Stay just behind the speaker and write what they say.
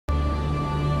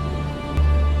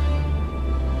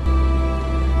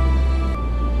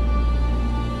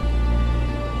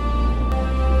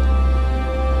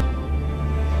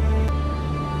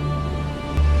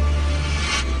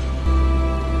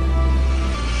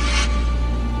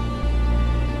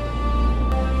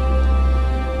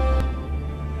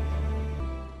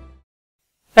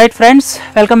Right friends,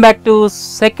 welcome back to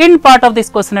second part of this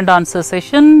question and answer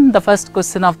session. The first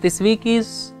question of this week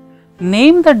is,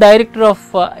 name the director of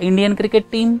Indian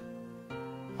cricket team.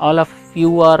 All of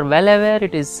you are well aware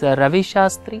it is Ravi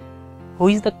Shastri. Who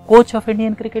is the coach of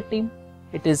Indian cricket team?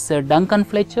 It is Duncan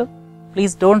Fletcher.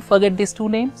 Please don't forget these two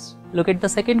names. Look at the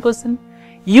second question.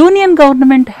 Union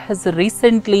government has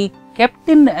recently kept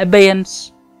in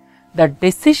abeyance the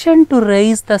decision to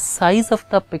raise the size of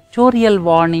the pictorial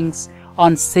warnings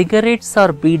on cigarettes or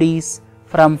BDs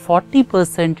from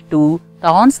 40% to, the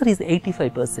answer is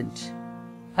 85%.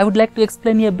 I would like to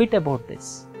explain you a bit about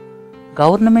this.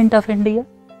 Government of India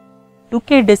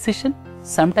took a decision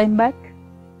some time back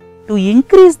to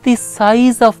increase the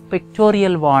size of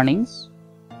pictorial warnings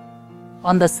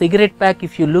on the cigarette pack.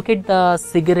 If you look at the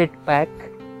cigarette pack,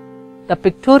 the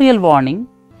pictorial warning,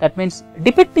 that means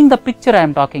depicting the picture I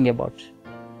am talking about.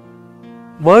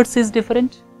 Words is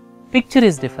different, picture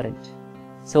is different.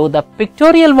 So, the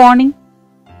pictorial warning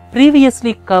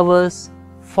previously covers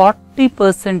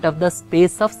 40% of the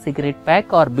space of cigarette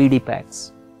pack or BD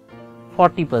packs,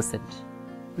 40%.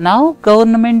 Now,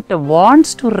 government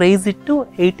wants to raise it to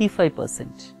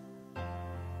 85%.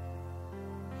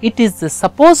 It is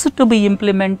supposed to be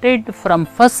implemented from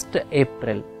 1st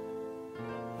April,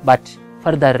 but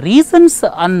for the reasons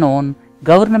unknown,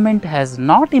 government has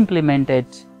not implemented,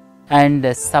 and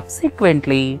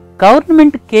subsequently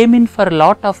government came in for a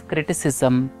lot of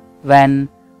criticism when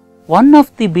one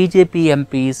of the BJP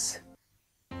MPs,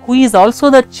 who is also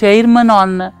the chairman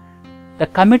on the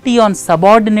Committee on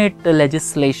Subordinate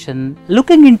Legislation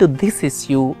looking into this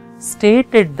issue,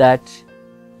 stated that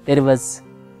there was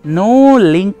no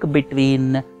link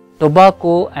between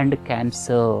tobacco and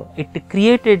cancer. It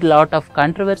created a lot of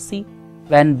controversy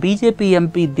when BJP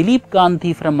MP Dilip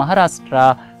Gandhi from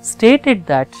Maharashtra stated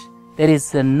that there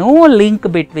is no link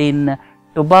between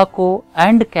tobacco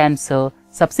and cancer.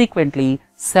 Subsequently,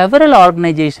 several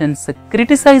organizations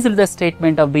criticized the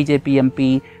statement of BJP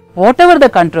MP. Whatever the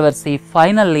controversy,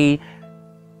 finally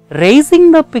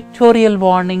raising the pictorial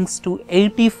warnings to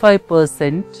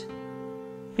 85%,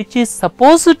 which is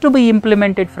supposed to be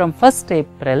implemented from 1st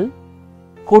April,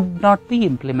 could not be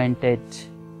implemented.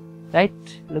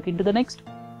 Right? Look into the next.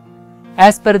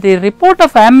 As per the report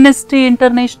of Amnesty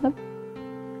International,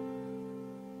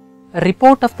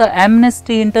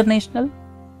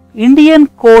 Indian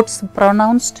courts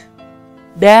pronounced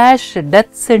dash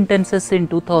death sentences in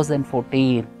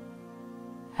 2014.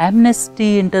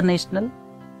 Amnesty International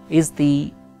is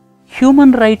the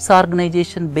human rights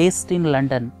organization based in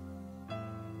London.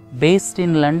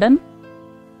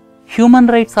 Human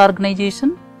rights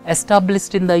organization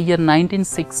established in the year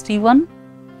 1961,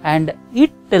 and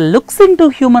it looks into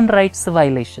human rights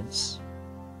violations.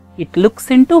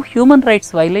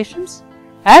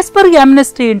 As per the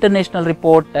Amnesty International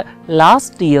report,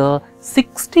 last year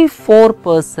 64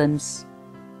 persons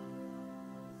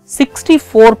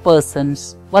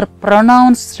were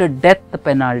pronounced death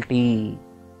penalty.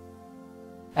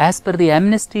 As per the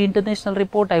Amnesty International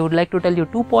report, I would like to tell you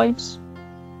 2 points.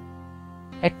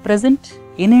 At present,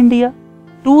 in India,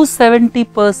 270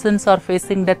 persons are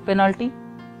facing death penalty.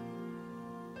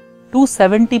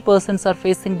 270 persons are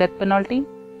facing death penalty,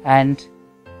 and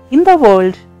in the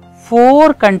world,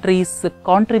 4 countries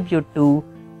contribute to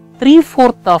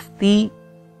 3/4 of the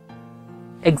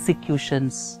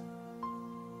executions.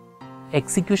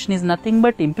 Execution is nothing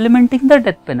but implementing the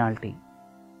death penalty.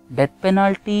 Death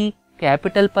penalty,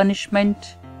 capital punishment,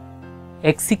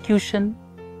 execution.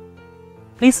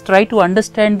 Please try to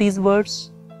understand these words.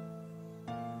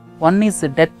 One is the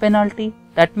death penalty,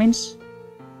 that means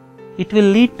it will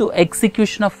lead to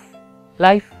execution of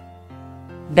life.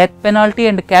 Death penalty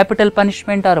and capital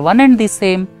punishment are one and the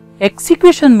same.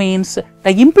 Execution means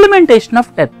the implementation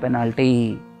of death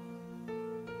penalty.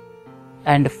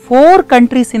 And 4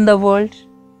 countries in the world,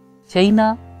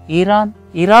 China, Iran,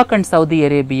 Iraq and Saudi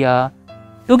Arabia,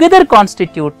 together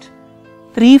constitute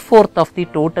 3/4 of the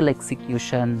total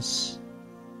executions.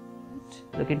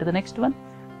 Look into the next one.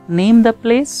 Name the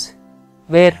place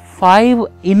where 5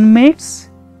 inmates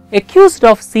accused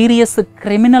of serious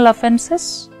criminal offences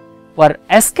were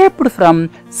escaped from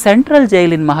Central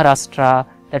Jail in Maharashtra,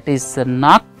 that is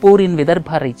Nagpur in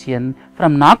Vidarbha region.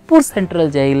 From Nagpur Central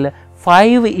Jail,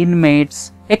 5 inmates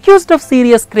accused of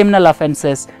serious criminal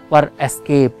offences were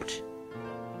escaped.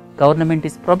 Government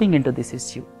is probing into this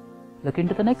issue. Look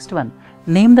into the next one.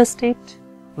 Name the state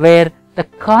where the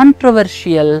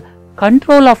controversial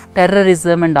Control of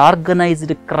Terrorism and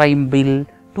Organized Crime Bill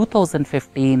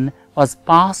 2015 was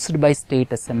passed by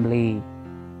State Assembly.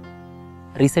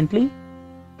 Recently,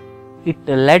 it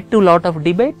led to a lot of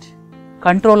debate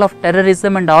Control of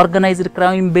Terrorism and Organized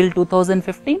Crime Bill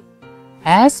 2015.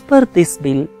 As per this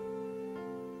bill,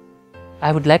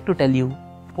 I would like to tell you,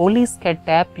 police can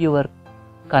tap your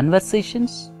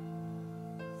conversations.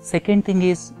 Second thing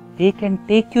is, they can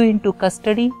take you into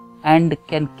custody and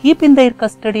can keep in their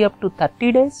custody up to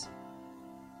 30 days.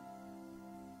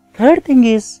 Third thing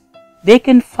is, they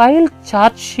can file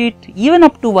charge sheet even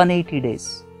up to 180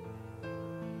 days.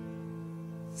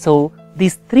 So,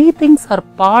 these three things are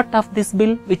part of this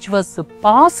bill which was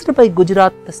passed by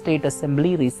Gujarat State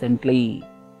Assembly recently.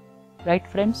 Right,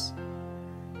 friends?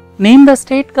 Name the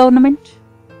state government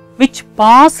which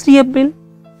passed a bill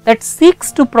that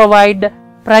seeks to provide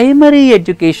primary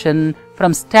education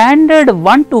from standard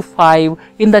 1 to 5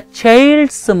 in the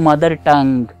child's mother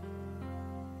tongue.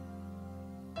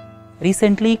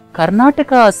 Recently,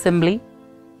 Karnataka Assembly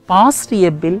passed a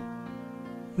bill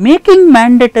making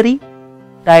mandatory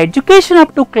the education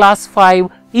up to class 5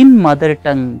 in mother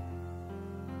tongue.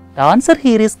 The answer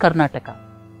here is Karnataka.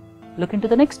 Look into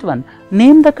the next one.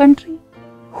 Name the country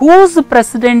whose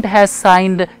president has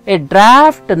signed a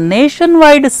draft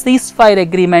nationwide ceasefire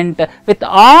agreement with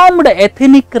armed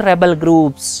ethnic rebel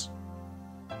groups.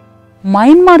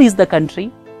 Myanmar is the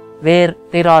country where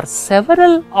there are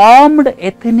several armed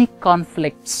ethnic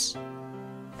conflicts.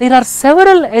 There are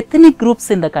several ethnic groups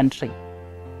in the country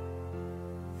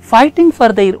fighting for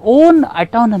their own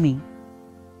autonomy.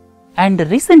 And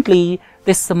recently,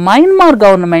 this Myanmar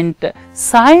government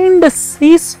signed a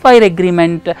ceasefire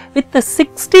agreement with the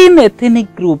 16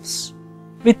 ethnic groups.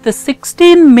 With the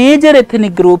 16 major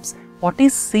ethnic groups, what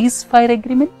is ceasefire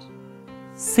agreement?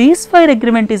 Ceasefire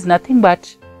agreement is nothing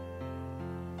but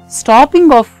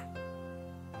stopping of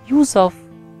use of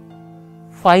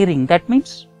firing. That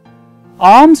means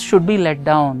arms should be let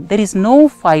down. There is no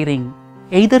firing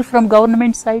either from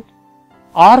government side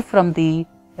or from the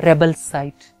rebel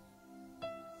side.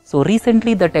 So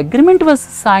recently that agreement was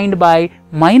signed by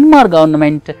Myanmar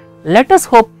government. Let us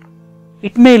hope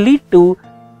it may lead to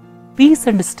peace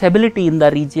and stability in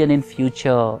the region in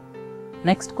future.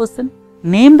 Next question.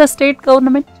 Name the state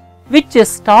government which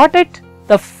started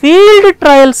the field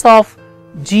trials of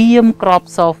GM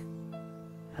crops of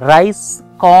rice,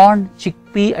 corn,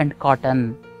 chickpea and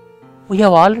cotton. We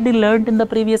have already learned in the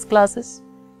previous classes.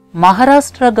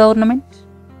 Maharashtra government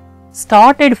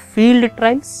started field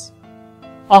trials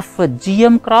of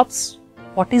GM crops.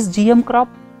 What is GM crop?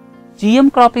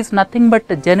 GM crop is nothing but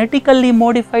a genetically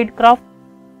modified crop.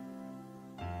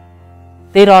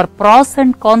 There are pros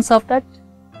and cons of that.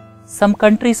 Some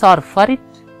countries are for it,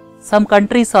 some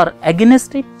countries are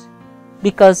against it,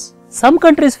 because some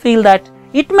countries feel that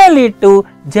it may lead to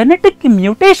genetic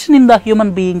mutation in the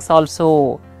human beings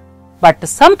also. But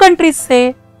some countries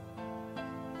say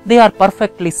they are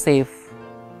perfectly safe.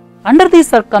 Under these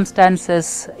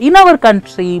circumstances, in our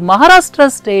country,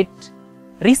 Maharashtra state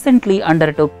recently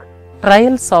undertook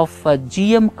trials of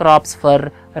GM crops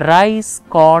for rice,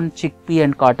 corn, chickpea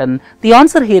and cotton. The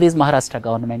answer here is Maharashtra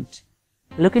government.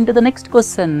 Look into the next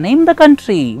question. Name the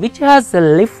country which has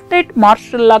lifted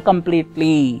martial law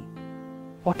completely.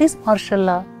 What is martial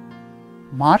law?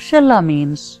 Martial law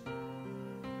means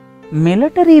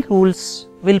military rules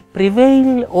will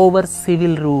prevail over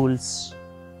civil rules.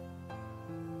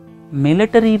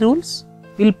 Military rules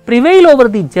will prevail over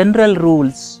the general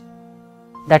rules.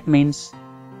 That means,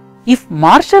 if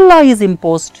martial law is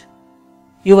imposed,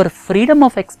 your freedom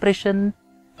of expression,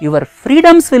 your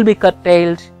freedoms will be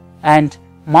curtailed, and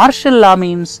martial law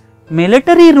means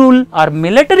military rule or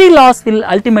military laws will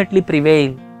ultimately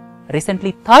prevail.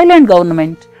 Recently, Thailand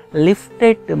government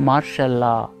lifted martial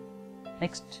law.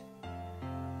 Next,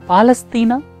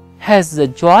 Palestine has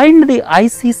joined the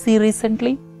ICC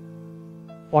recently.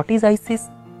 What is ICC?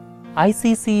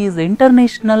 ICC is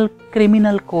International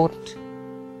Criminal Court.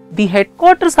 The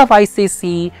headquarters of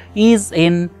ICC is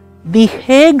in The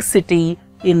Hague city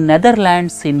in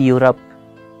Netherlands in Europe.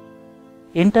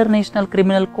 International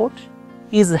Criminal Court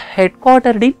is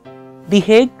headquartered in The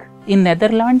Hague in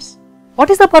Netherlands. What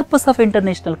is the purpose of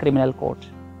International Criminal Court?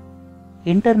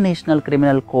 International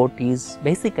Criminal Court is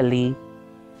basically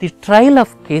the trial of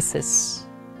cases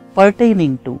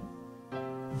pertaining to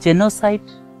genocide,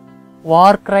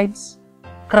 war crimes,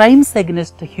 crimes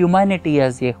against humanity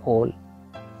as a whole.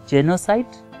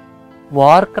 Genocide,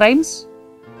 war crimes,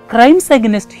 crimes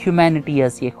against humanity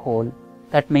as a whole.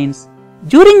 That means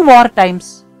during war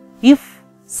times, if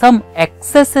some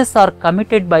excesses are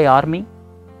committed by army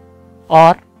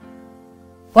or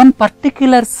one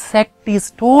particular sect is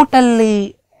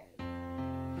totally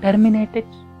terminated,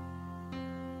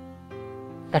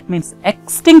 that means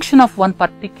extinction of one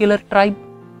particular tribe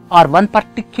or one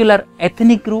particular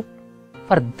ethnic group.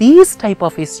 for these type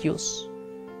of issues,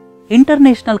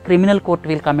 International Criminal Court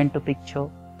will come into picture.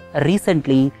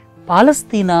 Recently,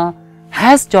 Palestine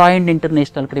has joined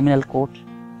International Criminal Court.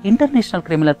 International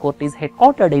Criminal Court is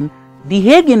headquartered in The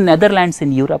Hague in Netherlands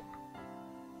in Europe.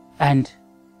 And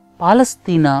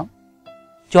Palestine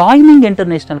joining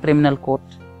International Criminal Court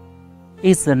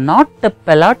is not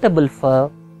palatable for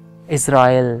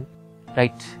Israel.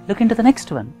 Right. Look into the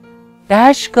next one.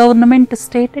 Dash government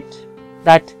stated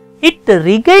that it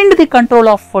regained the control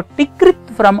of Tikrit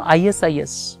from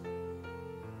ISIS.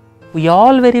 We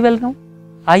all very well know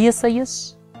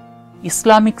ISIS,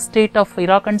 Islamic State of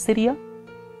Iraq and Syria,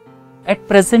 at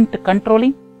present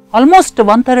controlling almost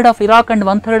 1/3 of Iraq and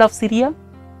 1/3 of Syria.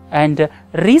 And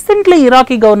recently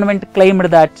Iraqi government claimed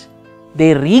that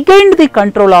they regained the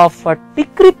control of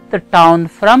Tikrit town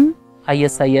from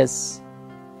ISIS.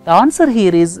 The answer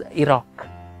here is Iraq.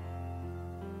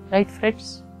 Right friends?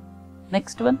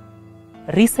 Next one.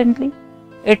 Recently,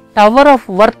 a tower of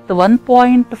worth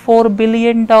 $1.4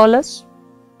 billion.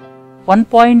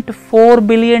 $1.4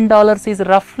 billion is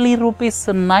roughly rupees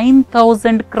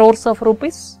 9,000 crores of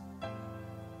rupees.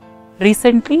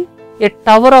 Recently, a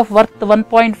tower of worth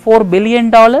 $1.4 billion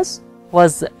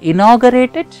was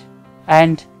inaugurated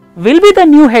and will be the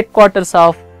new headquarters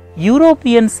of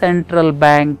European Central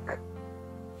Bank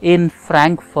in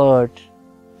Frankfurt.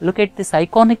 Look at this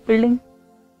iconic building.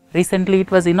 Recently it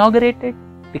was inaugurated.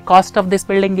 The cost of this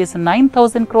building is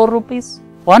 9,000 crore rupees,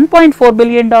 $1.4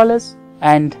 billion,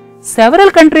 and several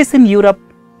countries in Europe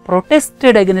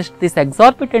protested against this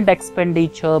exorbitant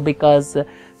expenditure because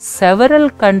several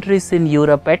countries in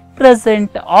Europe at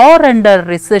present are under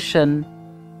recession,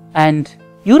 and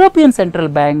European Central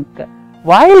Bank,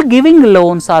 while giving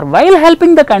loans or while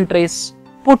helping the countries,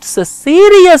 puts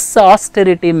serious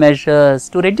austerity measures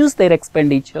to reduce their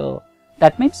expenditure.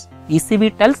 That means ECB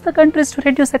tells the countries to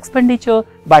reduce expenditure,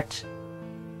 but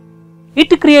it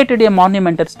created a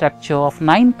monumental structure of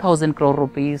 9,000 crore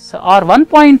rupees or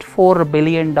 $1.4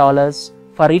 billion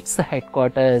for its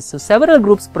headquarters. So several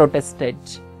groups protested.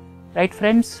 Right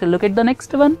friends, look at the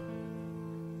next one.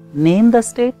 Name the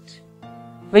state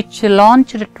which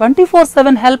launched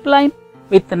 24/7 helpline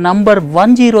with number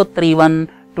 1031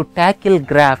 to tackle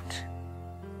graft.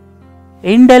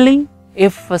 In Delhi,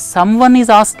 if someone is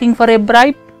asking for a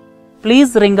bribe, please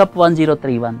ring up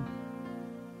 1031.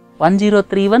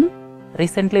 1031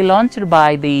 recently launched by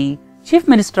the Chief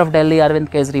Minister of Delhi, Arvind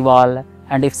Kejriwal,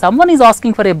 and if someone is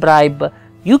asking for a bribe,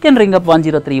 you can ring up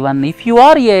 1031 if you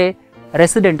are a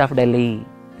resident of Delhi.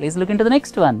 Please look into the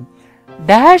next one.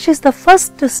 Dash is the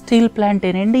first steel plant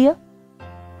in India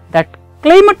that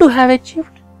claimed to have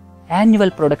achieved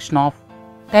annual production of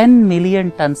 10 million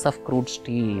tons of crude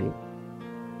steel.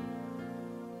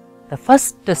 The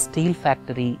first steel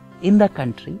factory in the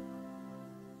country,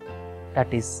 that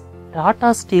is Tata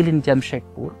Steel in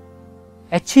Jamshedpur,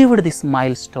 achieved this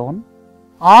milestone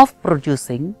of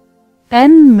producing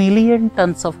 10 million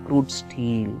tons of crude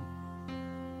steel.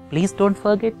 Please don't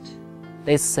forget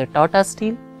this Tata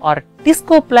Steel or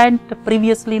Tisco plant,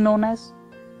 previously known as,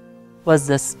 was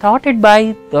started by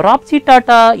Dorabji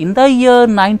Tata in the year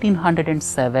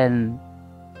 1907.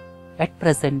 At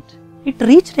present, it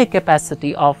reached a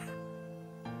capacity of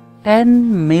 10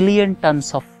 million tons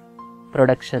of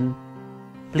production.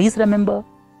 Please remember,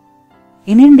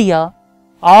 in India,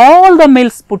 all the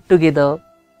mills put together,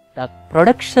 the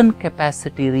production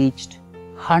capacity reached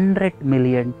 100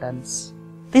 million tons.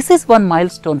 This is one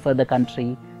milestone for the country.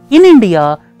 In India,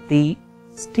 the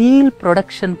steel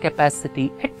production capacity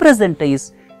at present is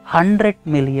 100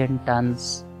 million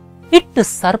tons. It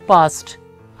surpassed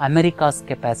America's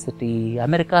capacity.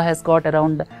 America has got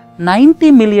around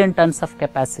 90 million tons of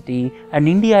capacity, and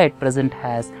India at present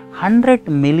has 100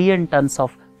 million tons of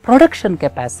production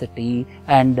capacity.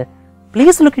 And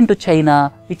please look into China,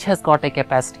 which has got a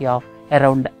capacity of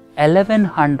around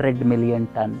 1100 million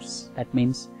tons. That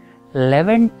means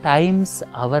 11 times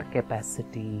our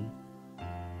capacity.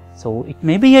 So it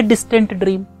may be a distant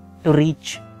dream to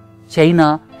reach China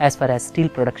as far as steel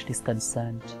production is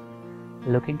concerned.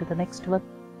 Look into the next one.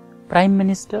 Prime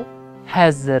Minister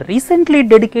has recently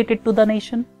dedicated to the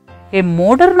nation a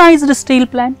modernized steel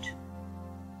plant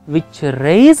which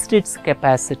raised its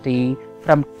capacity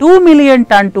from 2 million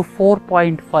ton to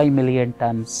 4.5 million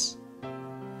tons.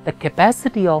 The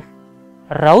capacity of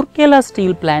Rourkela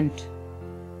steel plant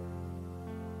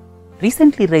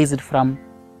recently raised from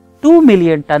 2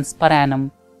 million tons per annum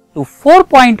to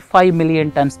 4.5 million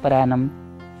tons per annum,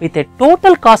 with a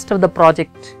total cost of the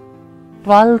project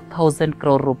 12,000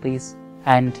 crore rupees,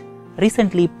 and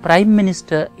recently Prime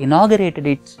Minister inaugurated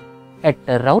it at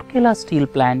the Rourkela steel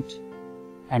plant.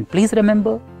 And please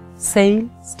remember, SAIL,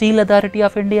 Steel Authority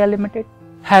of India Limited,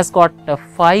 has got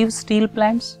 5 steel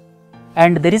plants,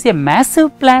 and there is a massive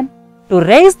plan to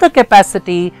raise the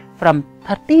capacity from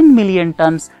 13 million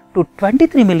tons to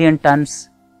 23 million tons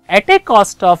at a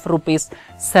cost of rupees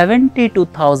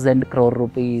 72,000 crore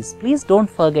rupees. Please don't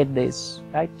forget this,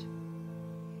 right?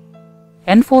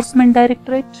 Enforcement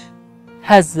Directorate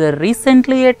has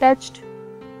recently attached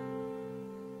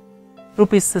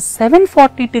rupees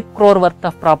 742 crore worth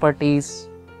of properties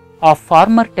of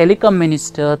former telecom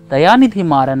minister Dayanidhi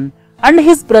Maran and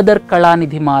his brother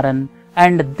Kalanidhi Maran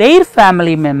and their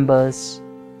family members.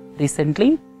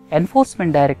 Recently,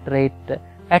 Enforcement Directorate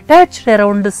attached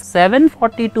around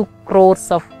 742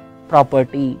 crores of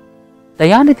property.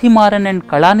 Dayanidhi Maran and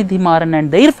Kalanidhi Maran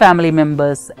and their family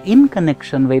members in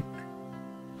connection with.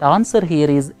 The answer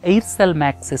here is Aircel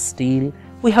Maxis Steel.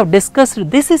 We have discussed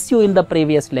this issue in the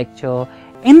previous lecture.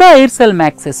 In the Aircel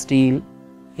Maxis Steel,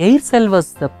 Aircel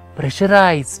was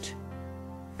pressurized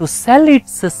to sell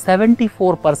its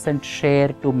 74% share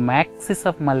to Maxis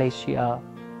of Malaysia,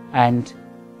 and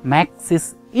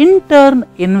Maxis in turn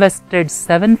invested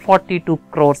 742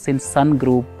 crores in Sun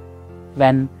Group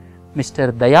when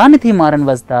Mr. Dayanidhi Maran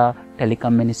was the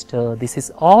telecom minister. This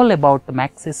is all about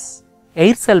Maxis,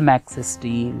 Aircel Maxis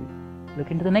Steel.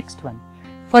 Look into the next one.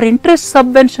 For interest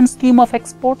subvention scheme of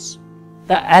exports,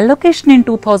 the allocation in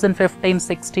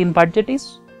 2015-16 budget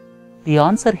is, the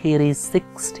answer here is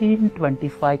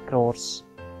 1625 crores,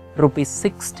 rupees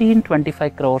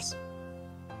 1625 crores.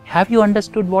 Have you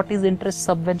understood what is interest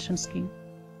subvention scheme?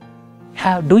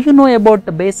 Do you know about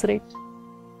the base rate?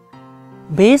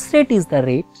 Base rate is the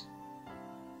rate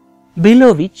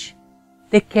below which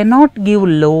they cannot give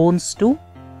loans to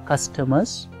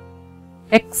customers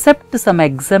except some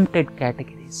exempted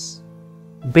categories.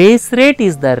 Base rate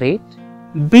is the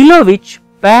rate below which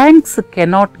banks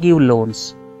cannot give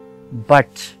loans,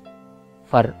 but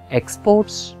for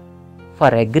exports,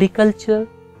 for agriculture,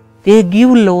 they give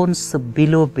loans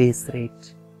below base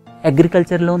rate.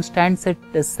 Agriculture loan stands at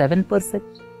 7%.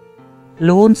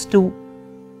 Loans to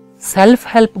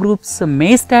self-help groups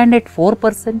may stand at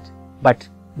 4%, but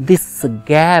this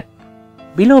gap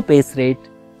below base rate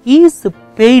is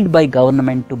paid by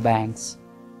government to banks.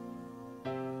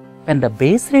 When the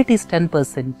base rate is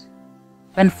 10%,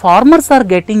 when farmers are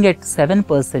getting at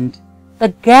 7%, the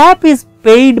gap is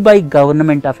paid by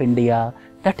Government of India.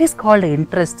 That is called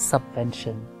interest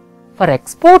subvention. For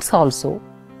exports also,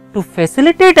 to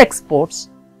facilitate exports,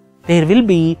 there will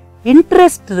be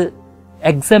interest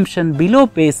exemption below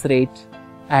base rate,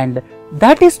 and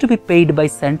that is to be paid by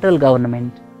central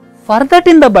government. For that,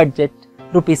 in the budget,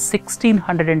 rupees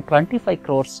 1625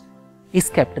 crores is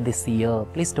kept this year.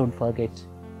 Please don't forget.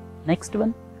 Next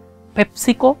one,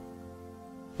 PepsiCo,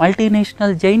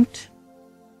 multinational giant,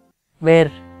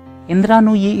 where Indra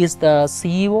Nooyi is the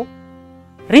CEO,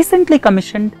 recently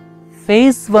commissioned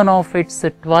phase 1 of its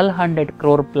 1200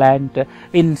 crore plant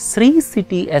in Sri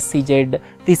City SEZ.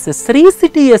 This Sri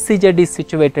City SEZ is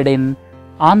situated in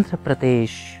Andhra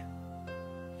Pradesh.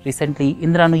 Recently,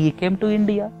 Indra Nooyi came to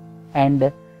India,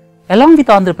 and along with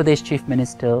Andhra Pradesh Chief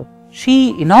Minister,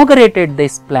 she inaugurated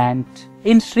this plant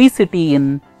in Sri City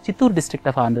in Chittoor district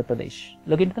of Andhra Pradesh.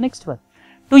 Look into the next one.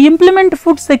 To implement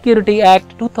Food Security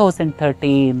Act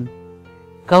 2013,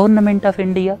 Government of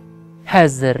India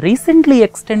has recently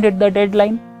extended the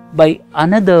deadline by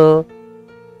another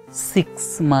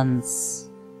 6 months.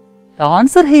 The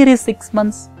answer here is 6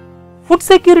 months. Food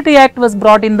Security Act was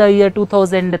brought in the year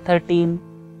 2013.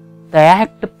 The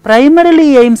Act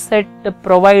primarily aims at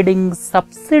providing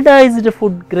subsidized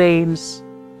food grains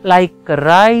like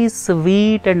rice,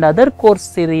 wheat and other coarse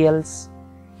cereals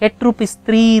at rupees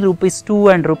 3, rupees 2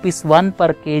 and rupees 1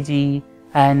 per kg,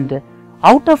 and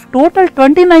out of total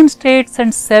 29 states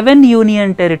and 7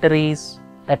 union territories,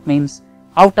 that means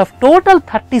out of total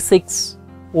 36,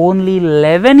 only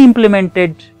 11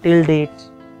 implemented till date,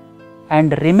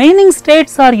 and remaining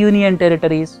states or union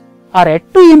territories are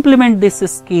yet to implement this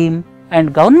scheme,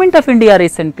 and Government of India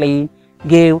recently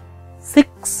gave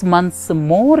 6 months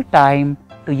more time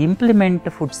to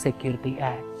implement Food Security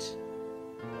Act.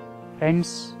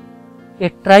 Friends, a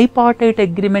tripartite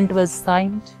agreement was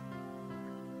signed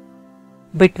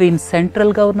between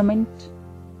central government,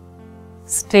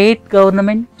 state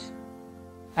government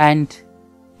and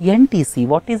NTC.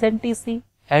 What is NTC?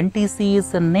 NTC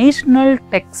is a National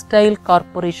Textile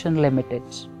Corporation Limited,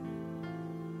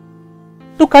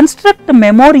 to construct a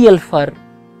memorial for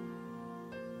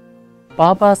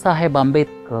Baba Saheb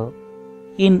Ambedkar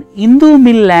in Hindu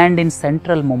Mill land in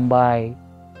central Mumbai.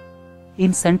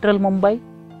 In central Mumbai,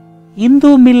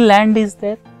 Hindu Mill land is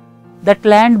there. That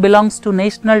land belongs to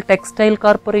National Textile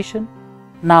Corporation.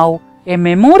 Now a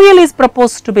memorial is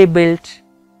proposed to be built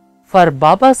for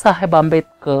Baba Saheb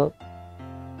Ambedkar.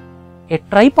 A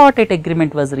tripartite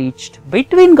agreement was reached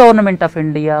between Government of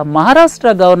India,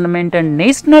 Maharashtra government and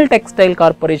National Textile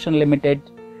Corporation Limited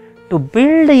to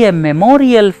build a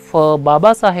memorial for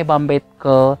Baba Saheb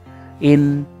Ambedkar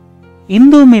in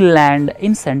Indu Mill Land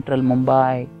in central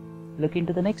Mumbai. Look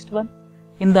into the next one.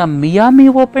 In the Miami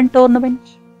Open tournament,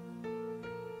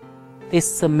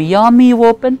 this Miami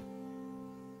Open,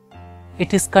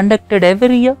 it is conducted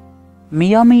every year.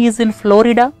 Miami is in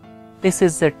Florida. This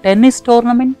is a tennis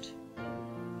tournament.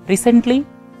 Recently,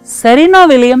 Serena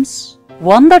Williams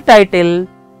won the title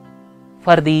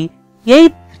for the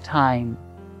 8th time.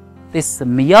 This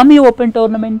Miami Open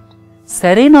tournament,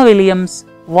 Serena Williams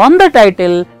won the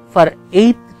title for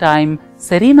 8th time.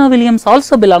 Serena Williams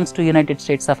also belongs to United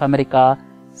States of America.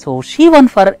 So she won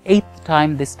for 8th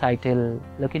time this title.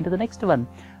 Look into the next one.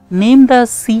 Name the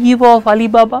CEO of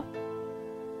Alibaba.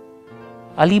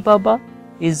 Alibaba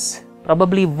is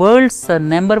probably world's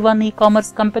 #1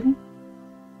 e-commerce company.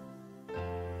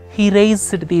 He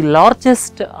raised the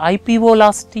largest IPO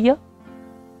last year.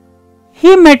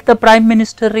 He met the Prime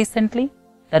Minister recently.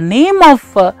 The name of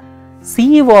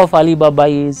CEO of Alibaba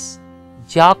is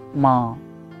Jack Ma.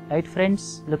 Right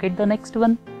friends, look at the next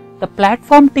one. The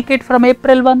platform ticket from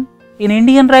April 1 in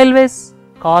Indian Railways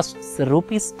costs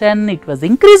 ₹10. It was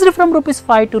increased from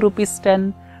 ₹5 to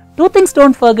 ₹10. Two things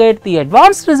don't forget, the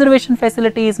advanced reservation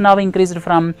facility is now increased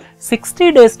from 60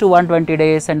 days to 120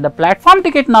 days and the platform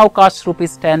ticket now costs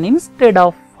 ₹10 instead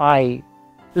of 5.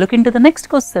 Look into the next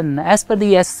question. As per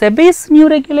the SEBI's new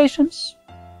regulations,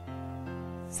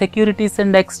 Securities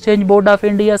and Exchange Board of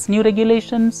India's new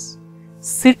regulations,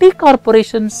 city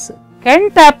corporations can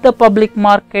tap the public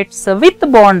markets with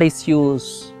bond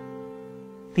issues.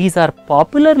 These are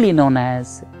popularly known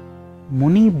as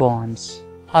muni bonds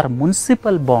or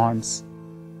municipal bonds.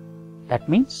 That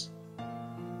means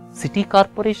city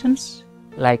corporations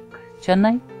like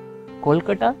Chennai,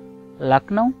 Kolkata,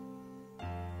 Lucknow,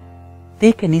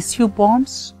 they can issue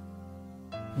bonds.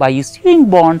 By issuing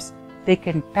bonds, they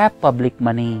can tap public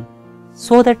money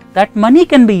so that that money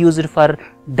can be used for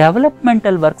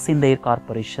developmental works in their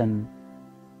corporation.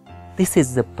 This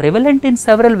is prevalent in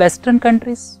several Western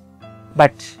countries,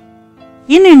 but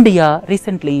in India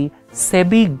recently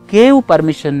SEBI gave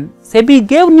permission, SEBI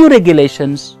gave new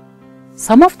regulations.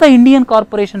 Some of the Indian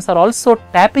corporations are also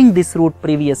tapping this route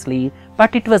previously,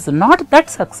 but it was not that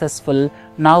successful.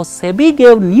 Now SEBI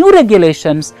gave new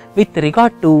regulations with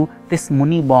regard to this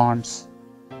muni bonds.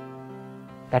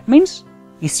 That means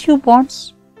issue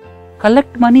bonds,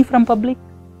 collect money from public,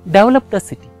 develop the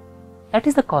city. That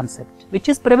is the concept which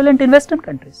is prevalent in Western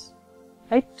countries.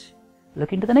 Right?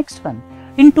 Look into the next one.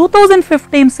 In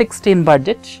 2015-16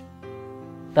 budget,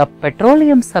 the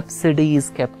petroleum subsidy is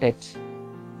kept at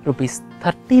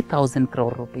 ₹30,000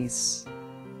 crore.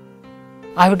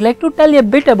 I would like to tell you a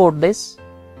bit about this.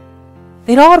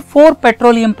 There are 4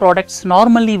 petroleum products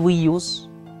normally we use.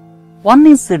 One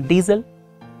is diesel,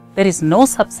 there is no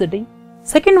subsidy.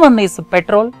 Second one is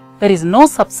petrol, there is no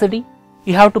subsidy.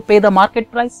 You have to pay the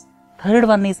market price. Third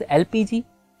one is LPG,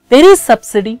 there is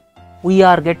subsidy. We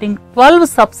are getting 12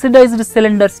 subsidized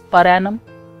cylinders per annum.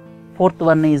 Fourth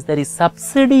one is there is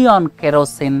subsidy on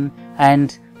kerosene,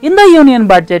 and in the union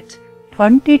budget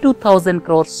 22,000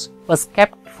 crores was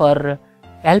kept for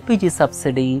LPG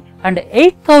subsidy and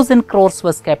 8,000 crores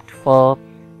was kept for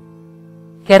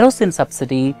kerosene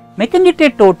subsidy, making it a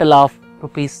total of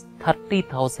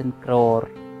 ₹30,000 crore.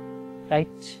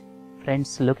 Right?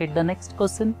 Friends, look at the next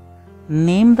question.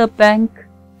 Name the bank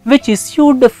which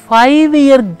issued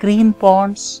 5-year green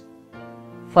bonds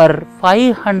for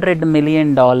 $500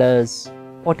 million.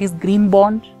 What is green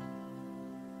bond?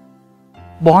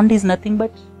 Bond is nothing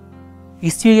but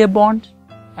issue a bond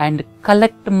and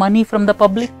collect money from the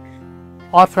public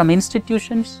or from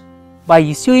institutions. By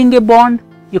issuing a bond,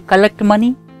 you collect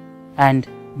money, and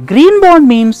green bond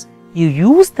means you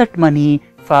use that money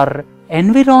for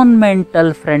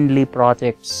environmental friendly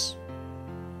projects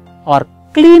or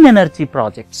clean energy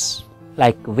projects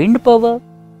like wind power,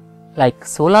 like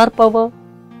solar power.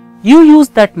 You use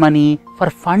that money for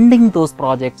funding those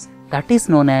projects. That is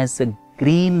known as a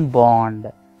green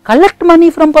bond. Collect money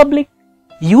from public,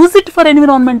 use it for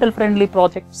environmental friendly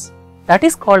projects. That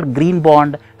is called green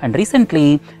bond, and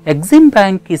recently Exim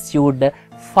Bank issued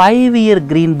 5-year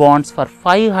green bonds for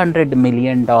 $500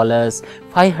 million.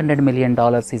 $500 million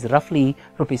is roughly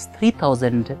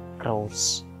 ₹3,000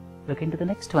 crores. Look into the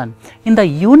next one. In the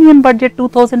Union Budget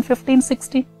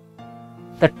 2015-16,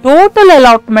 the total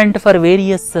allotment for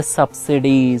various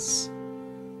subsidies,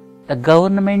 the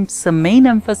government's main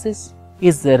emphasis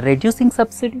is reducing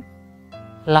subsidy.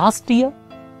 Last year,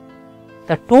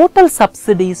 the total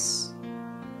subsidies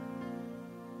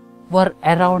were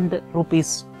around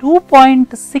rupees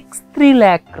 2.63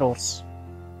 lakh crores.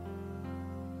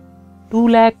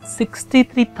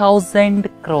 2,63,000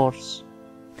 crores.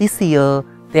 This year,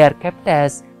 they are kept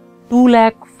as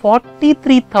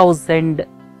 2,43,000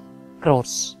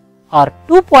 crores or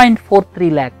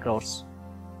 2.43 lakh crores.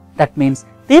 That means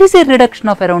there is a reduction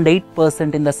of around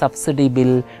 8% in the subsidy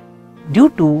bill due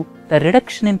to the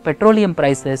reduction in petroleum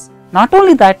prices. Not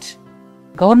only that,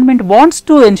 government wants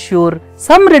to ensure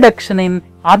some reduction in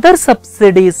other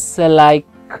subsidies like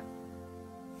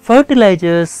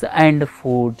fertilizers and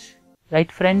food.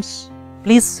 Right friends?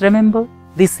 Please remember,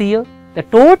 this year the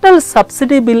total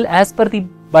subsidy bill as per the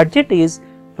budget is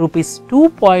rupees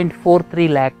 2.43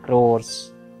 lakh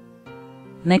crores.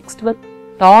 Next one,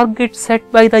 target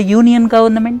set by the Union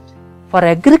government for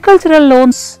agricultural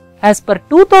loans as per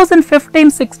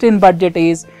 2015-16 budget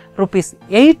is rupees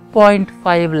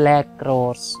 8.5 lakh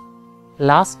crores.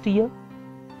 Last year,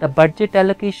 the budget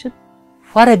allocation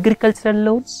for agricultural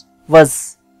loans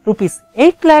was rupees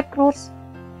 8 lakh crores.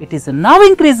 It is now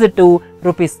increased to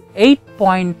rupees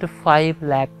 8.5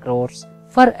 lakh crores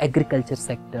for agriculture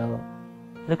sector.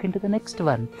 Look into the next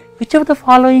one. Which of the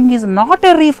following is not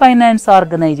a refinance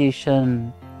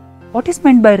organization? What is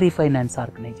meant by refinance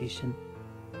organization?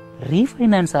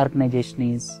 Refinance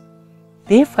organization is,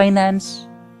 they finance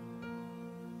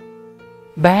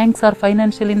banks or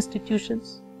financial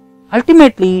institutions.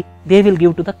 Ultimately, they will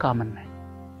give to the common man.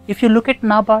 If you look at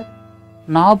NABARD,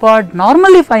 NABARD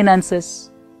normally finances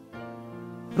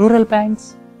rural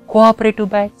banks, cooperative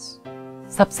banks.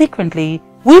 Subsequently,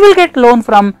 we will get loan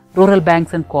from rural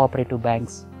banks and cooperative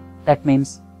banks. That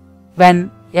means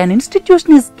when an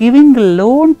institution is giving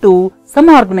loan to some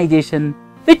organization,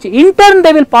 which in turn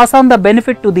they will pass on the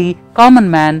benefit to the common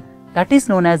man, that is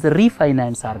known as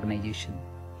refinance organization.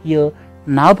 Here,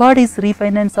 NABARD is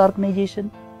refinance organization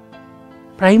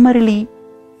primarily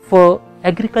for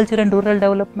agriculture and rural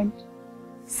development.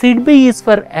 SIDBI is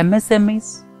for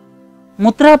MSMEs.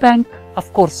 Mudra Bank,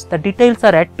 of course, the details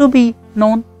are yet to be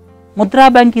known. Mudra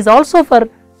Bank is also for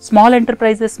small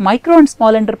enterprises, micro and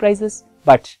small enterprises.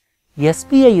 But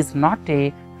SBI is not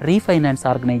a refinance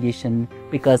organization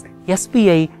because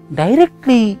SBI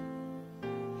directly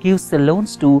gives the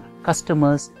loans to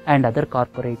customers and other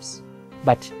corporates.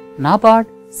 But NABARD,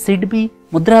 SIDBI,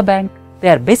 Mudra Bank, they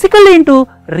are basically into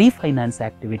refinance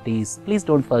activities. Please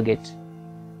don't forget.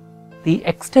 The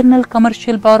external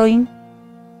commercial borrowing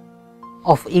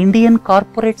of Indian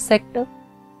corporate sector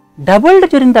doubled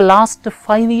during the last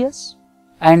 5 years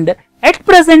and at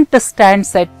present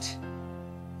stands at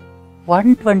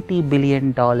 $120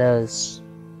 billion.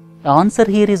 The answer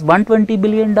here is $120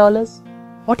 billion.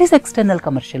 What is external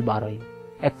commercial borrowing?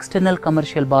 External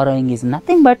commercial borrowing is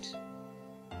nothing but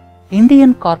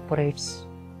Indian corporates,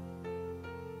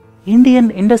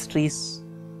 Indian industries,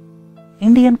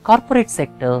 Indian corporate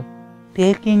sector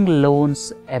taking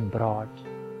loans abroad.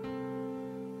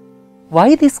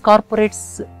 Why these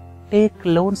corporates take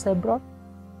loans abroad?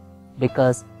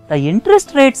 Because the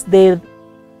interest rates there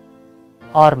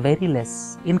are very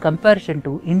less in comparison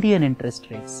to Indian interest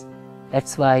rates.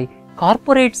 That's why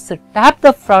corporates tap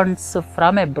the funds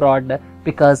from abroad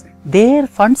because their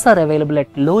funds are available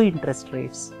at low interest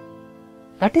rates.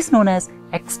 That is known as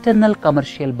external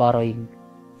commercial borrowing.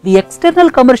 The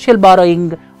external commercial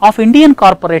borrowing of Indian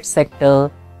corporate sector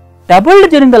doubled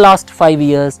during the last 5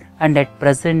 years and at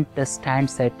present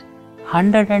stands at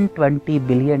 $120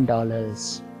 billion.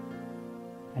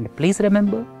 And please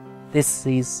remember, this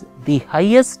is the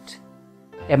highest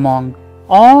among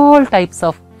all types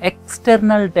of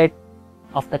external debt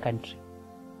of the country.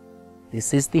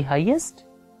 This is the highest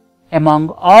among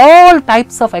all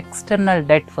types of external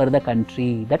debt for the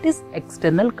country, that is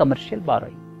external commercial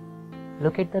borrowing.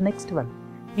 Look at the next one.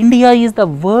 India is the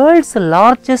world's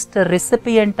largest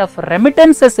recipient of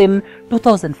remittances in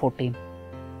 2014.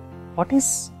 What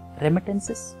is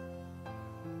remittances?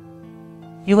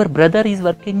 Your brother is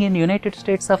working in United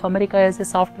States of America as a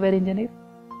software engineer.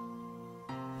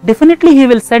 Definitely he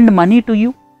will send money to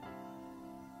you.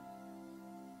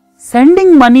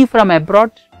 Sending money from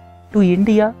abroad to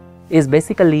India is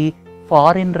basically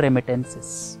foreign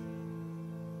remittances.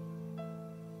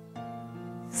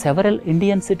 Several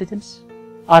Indian citizens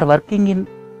are working in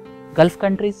Gulf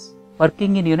countries,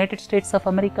 working in United States of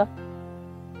America.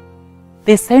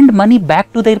 They send money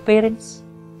back to their parents,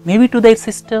 maybe to their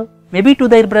sister, maybe to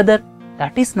their brother.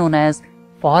 That is known as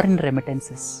foreign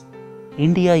remittances.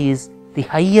 India is the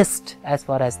highest as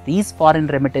far as these foreign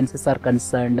remittances are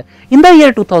concerned. In the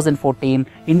year 2014,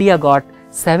 India got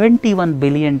 $71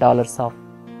 billion of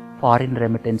foreign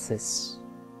remittances.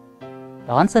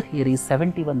 The answer here is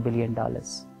 $71 billion.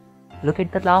 Look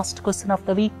at the last question of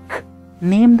the week.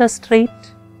 Name the strait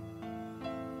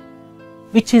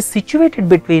which is situated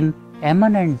between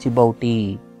Yemen and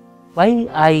Djibouti. Why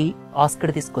I asked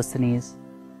this question is,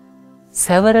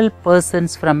 several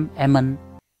persons from Yemen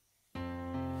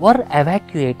were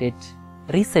evacuated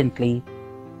recently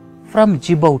from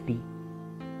Djibouti.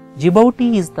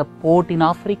 Djibouti is the port in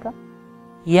Africa.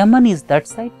 Yemen is that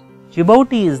side.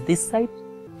 Djibouti is this side.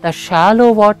 The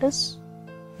shallow waters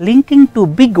linking to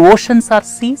big oceans or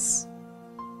seas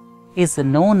is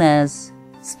known as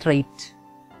strait.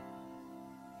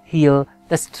 Here,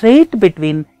 the strait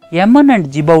between Yemen and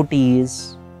Djibouti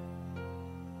is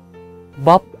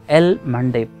Bab el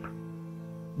Mandeb.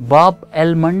 Bab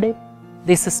el Mandeb,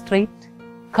 this strait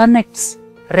connects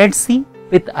Red Sea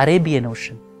with Arabian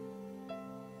Ocean.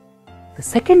 The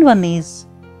second one is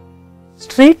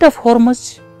Strait of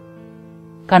Hormuz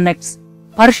connects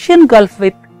Persian Gulf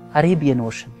with Arabian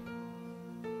Ocean.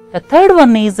 The third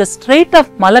one is the Strait of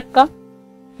Malacca,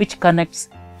 which connects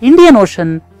Indian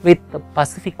Ocean with the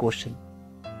Pacific Ocean.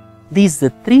 These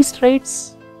three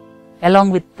straits,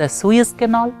 along with the Suez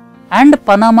Canal and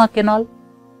Panama Canal,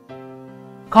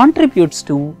 contributes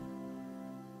to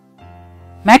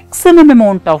maximum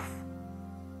amount of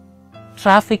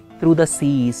traffic through the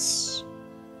seas.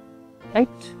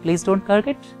 Right? Please don't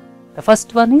forget. The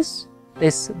first one is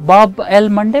this Bab el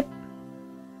Mandeb.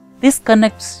 This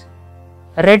connects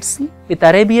Red Sea with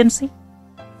Arabian Sea.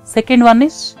 Second one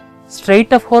is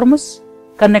Strait of Hormuz,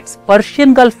 connects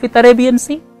Persian Gulf with Arabian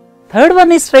Sea. Third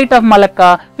one is Strait of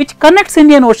Malacca, which connects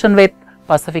Indian Ocean with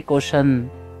Pacific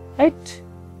Ocean. Right?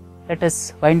 Let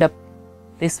us wind up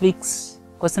this week's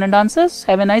question and answers.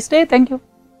 Have a nice day. Thank you.